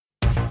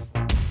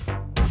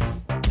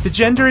The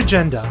Gender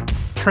Agenda,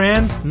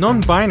 trans,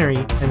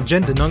 non-binary and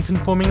gender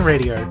non-conforming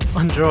radio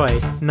on Joy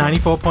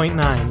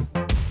 94.9.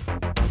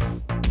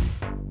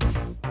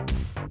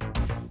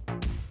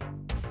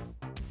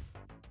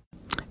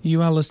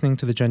 You are listening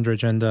to The Gender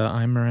Agenda.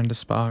 I'm Miranda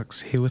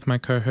Sparks, here with my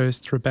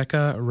co-hosts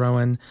Rebecca,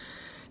 Rowan,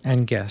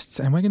 and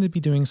guests, and we're going to be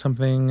doing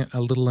something a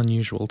little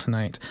unusual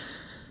tonight.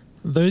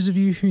 Those of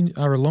you who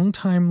are a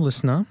long-time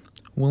listener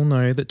will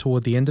know that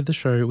toward the end of the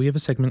show, we have a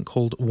segment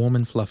called Warm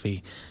and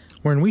Fluffy,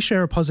 wherein we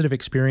share a positive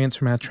experience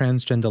from our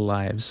transgender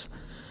lives.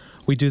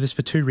 We do this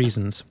for two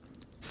reasons.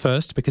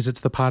 First, because it's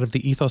the part of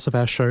the ethos of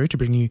our show to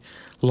bring you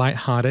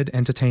light-hearted,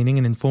 entertaining,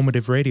 and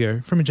informative radio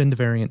from a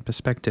gender-variant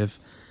perspective.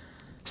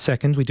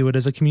 Second, we do it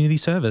as a community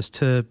service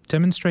to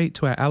demonstrate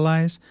to our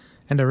allies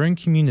and our own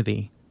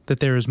community that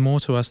there is more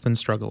to us than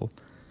struggle,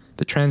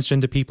 that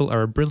transgender people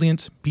are a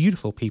brilliant,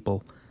 beautiful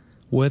people,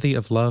 worthy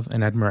of love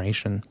and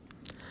admiration.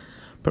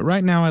 But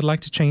right now I'd like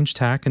to change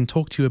tack and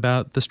talk to you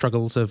about the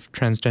struggles of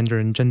transgender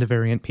and gender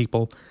variant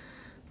people,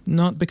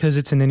 not because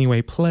it's in any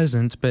way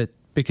pleasant, but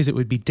because it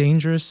would be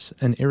dangerous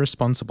and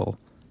irresponsible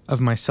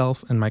of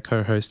myself and my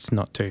co-hosts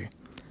not to.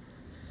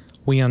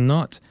 We are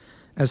not,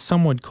 as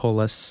some would call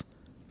us,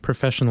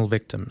 professional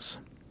victims.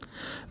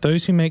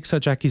 Those who make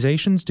such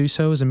accusations do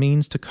so as a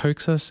means to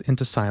coax us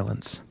into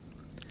silence.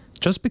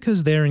 Just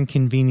because they're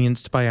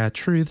inconvenienced by our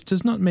truths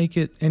does not make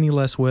it any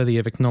less worthy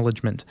of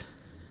acknowledgement.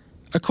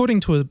 According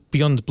to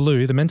Beyond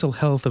Blue, the mental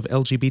health of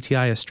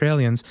LGBTI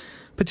Australians,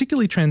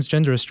 particularly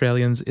transgender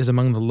Australians, is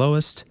among the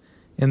lowest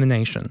in the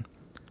nation.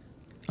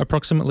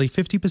 Approximately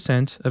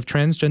 50% of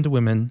transgender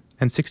women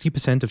and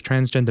 60% of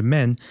transgender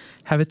men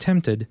have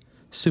attempted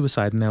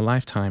suicide in their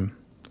lifetime.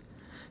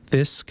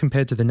 This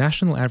compared to the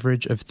national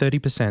average of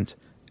 30%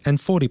 and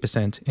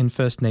 40% in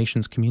First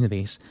Nations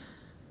communities.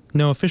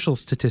 No official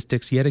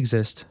statistics yet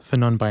exist for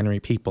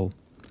non-binary people.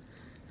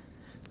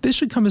 This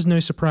should come as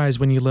no surprise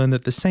when you learn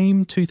that the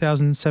same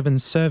 2007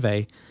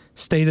 survey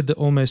stated that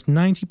almost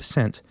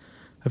 90%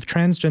 of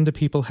transgender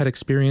people had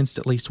experienced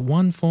at least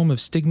one form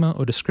of stigma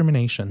or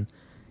discrimination,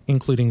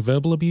 including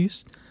verbal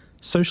abuse,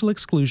 social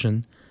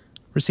exclusion,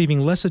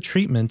 receiving lesser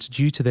treatment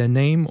due to their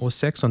name or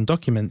sex on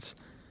documents,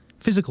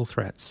 physical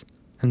threats,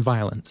 and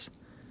violence.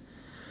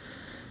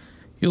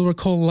 You'll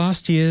recall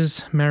last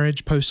year's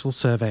marriage postal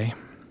survey.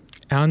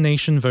 Our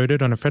nation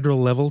voted on a federal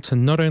level to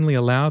not only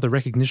allow the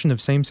recognition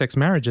of same-sex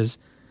marriages,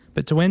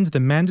 but to end the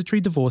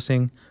mandatory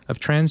divorcing of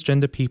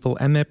transgender people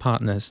and their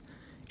partners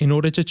in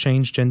order to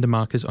change gender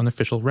markers on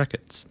official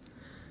records.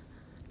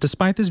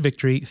 Despite this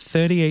victory,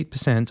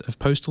 38% of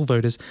postal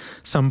voters,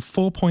 some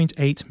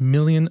 4.8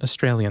 million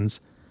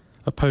Australians,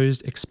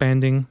 opposed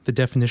expanding the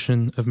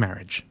definition of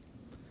marriage.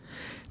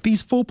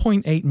 These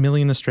 4.8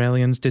 million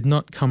Australians did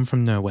not come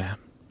from nowhere.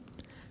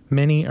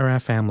 Many are our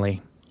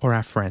family or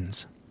our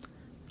friends.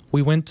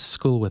 We went to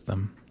school with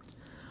them.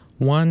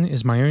 One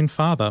is my own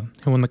father,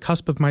 who on the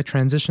cusp of my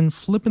transition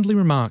flippantly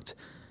remarked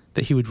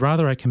that he would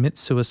rather I commit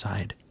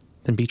suicide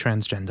than be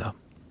transgender.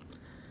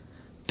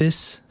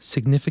 This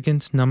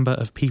significant number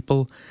of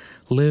people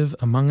live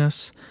among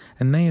us,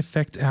 and they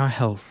affect our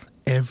health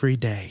every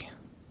day.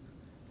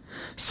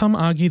 Some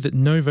argue that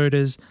no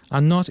voters are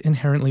not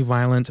inherently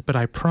violent, but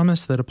I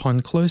promise that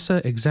upon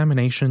closer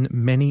examination,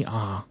 many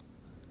are.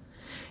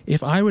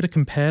 If I were to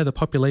compare the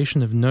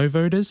population of no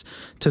voters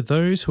to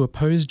those who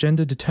oppose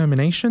gender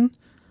determination,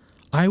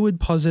 I would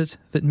posit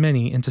that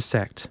many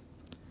intersect.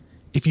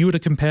 If you were to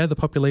compare the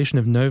population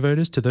of no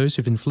voters to those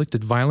who've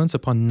inflicted violence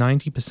upon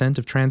 90%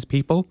 of trans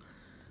people,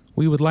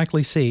 we would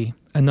likely see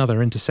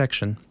another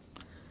intersection.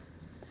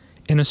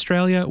 In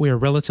Australia, we are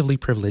relatively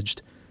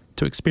privileged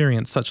to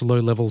experience such low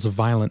levels of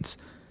violence.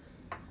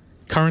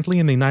 Currently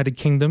in the United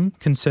Kingdom,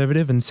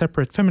 conservative and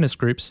separate feminist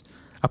groups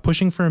are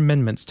pushing for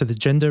amendments to the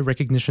Gender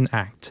Recognition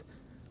Act,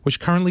 which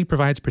currently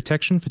provides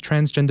protection for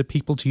transgender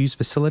people to use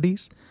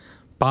facilities,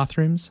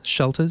 bathrooms,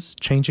 shelters,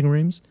 changing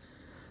rooms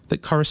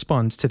that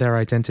correspond to their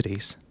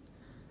identities.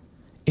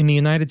 In the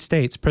United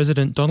States,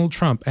 President Donald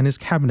Trump and his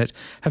cabinet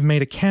have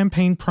made a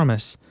campaign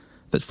promise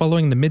that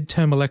following the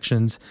midterm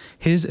elections,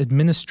 his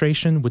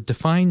administration would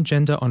define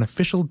gender on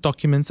official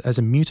documents as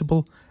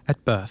immutable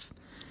at birth,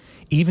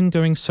 even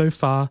going so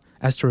far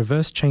as to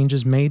reverse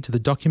changes made to the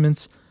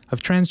documents of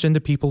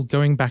transgender people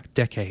going back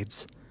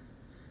decades.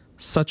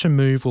 Such a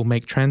move will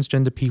make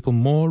transgender people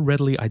more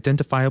readily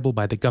identifiable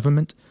by the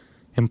government,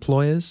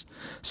 employers,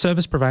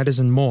 service providers,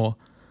 and more,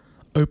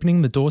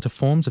 opening the door to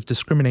forms of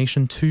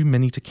discrimination too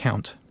many to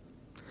count.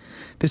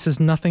 This is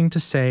nothing to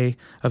say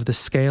of the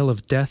scale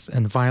of death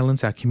and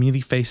violence our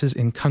community faces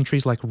in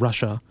countries like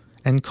Russia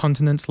and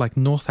continents like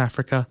North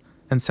Africa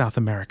and South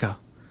America.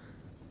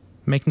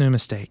 Make no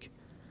mistake,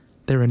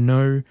 there are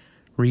no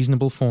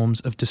reasonable forms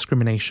of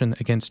discrimination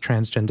against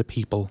transgender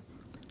people.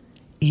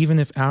 Even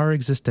if our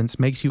existence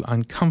makes you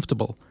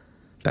uncomfortable,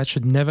 that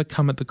should never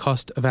come at the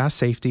cost of our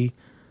safety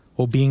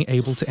or being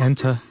able to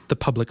enter the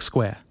public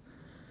square.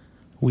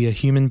 We are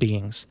human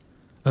beings,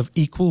 of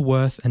equal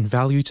worth and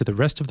value to the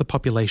rest of the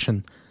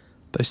population,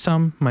 though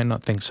some might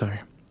not think so.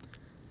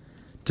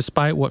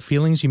 Despite what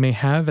feelings you may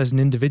have as an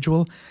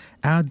individual,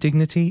 our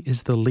dignity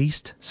is the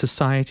least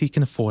society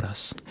can afford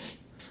us.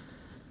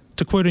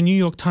 To quote a New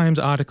York Times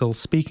article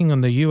speaking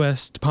on the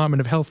U.S. Department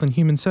of Health and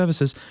Human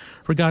Services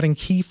regarding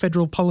key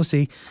federal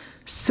policy,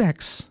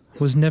 sex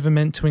was never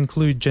meant to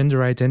include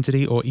gender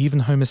identity or even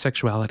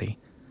homosexuality,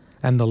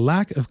 and the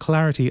lack of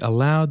clarity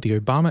allowed the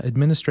Obama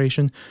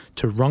administration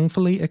to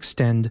wrongfully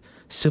extend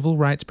civil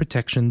rights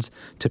protections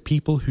to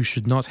people who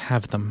should not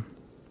have them.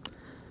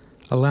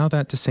 Allow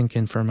that to sink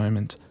in for a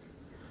moment.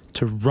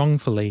 To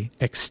wrongfully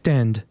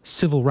extend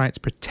civil rights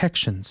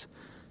protections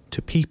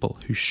to people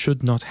who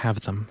should not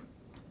have them.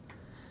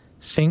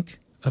 Think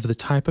of the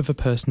type of a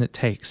person it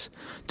takes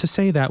to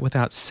say that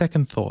without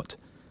second thought,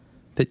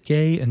 that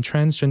gay and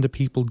transgender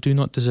people do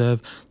not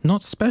deserve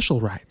not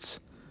special rights,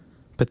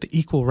 but the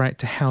equal right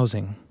to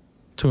housing,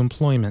 to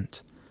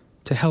employment,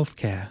 to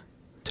healthcare,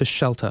 to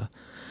shelter,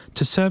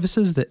 to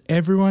services that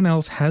everyone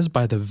else has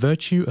by the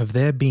virtue of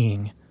their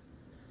being,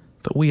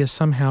 that we are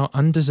somehow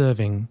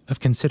undeserving of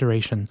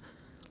consideration,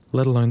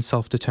 let alone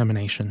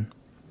self-determination.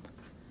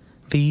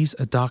 These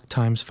are dark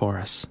times for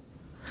us.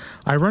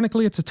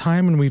 Ironically, it's a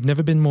time when we've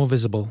never been more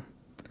visible.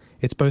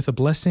 It's both a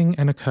blessing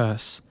and a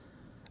curse.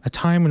 A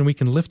time when we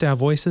can lift our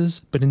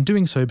voices, but in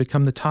doing so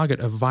become the target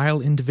of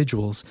vile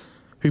individuals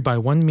who by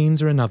one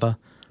means or another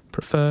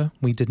prefer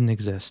we didn't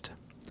exist.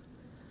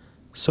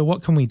 So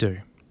what can we do?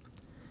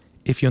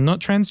 If you're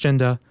not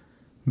transgender,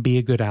 be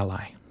a good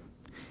ally.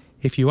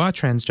 If you are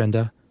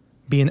transgender,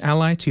 be an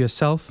ally to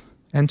yourself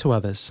and to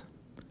others.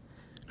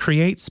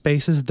 Create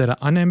spaces that are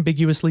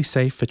unambiguously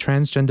safe for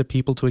transgender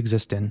people to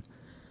exist in.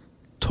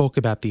 Talk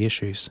about the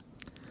issues.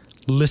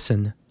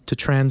 Listen to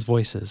trans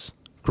voices,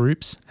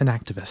 groups, and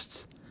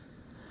activists.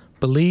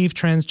 Believe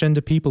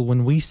transgender people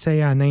when we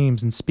say our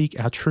names and speak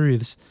our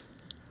truths.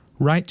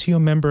 Write to your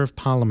member of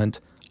parliament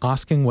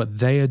asking what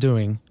they are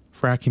doing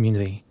for our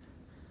community.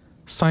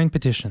 Sign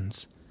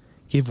petitions.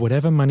 Give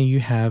whatever money you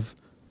have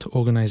to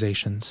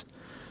organizations.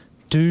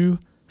 Do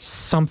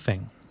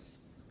something.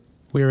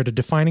 We are at a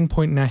defining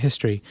point in our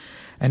history,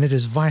 and it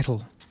is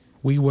vital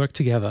we work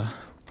together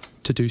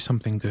to do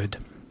something good.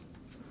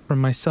 From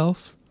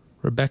myself,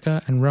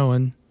 Rebecca, and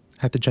Rowan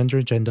at The Gender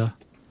Agenda,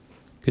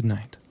 good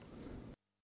night.